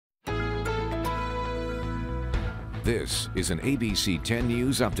This is an ABC 10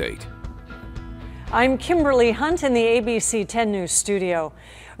 News update. I'm Kimberly Hunt in the ABC 10 News studio.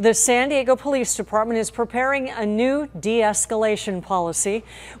 The San Diego Police Department is preparing a new de-escalation policy.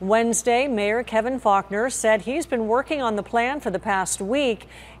 Wednesday, Mayor Kevin Faulconer said he's been working on the plan for the past week.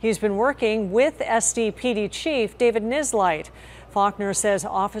 He's been working with SDPD Chief David Nislight. Faulconer says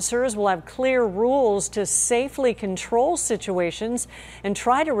officers will have clear rules to safely control situations and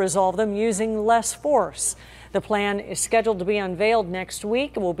try to resolve them using less force. The plan is scheduled to be unveiled next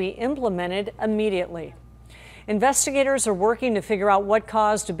week and will be implemented immediately. Investigators are working to figure out what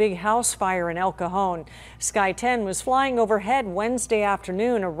caused a big house fire in El Cajon. Sky 10 was flying overhead Wednesday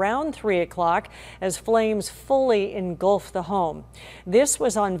afternoon around 3 o'clock as flames fully engulfed the home. This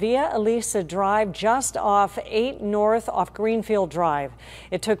was on Via Elisa Drive, just off 8 North off Greenfield Drive.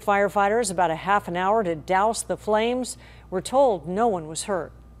 It took firefighters about a half an hour to douse the flames. We're told no one was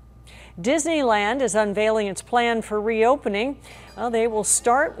hurt. Disneyland is unveiling its plan for reopening. Well, they will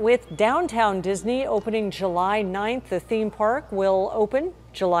start with Downtown Disney opening July 9th. The theme park will open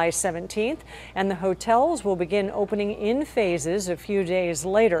July 17th, and the hotels will begin opening in phases a few days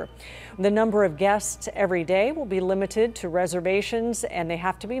later. The number of guests every day will be limited to reservations, and they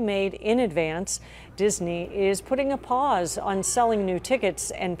have to be made in advance. Disney is putting a pause on selling new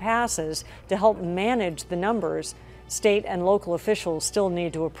tickets and passes to help manage the numbers. State and local officials still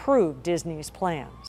need to approve Disney's plans.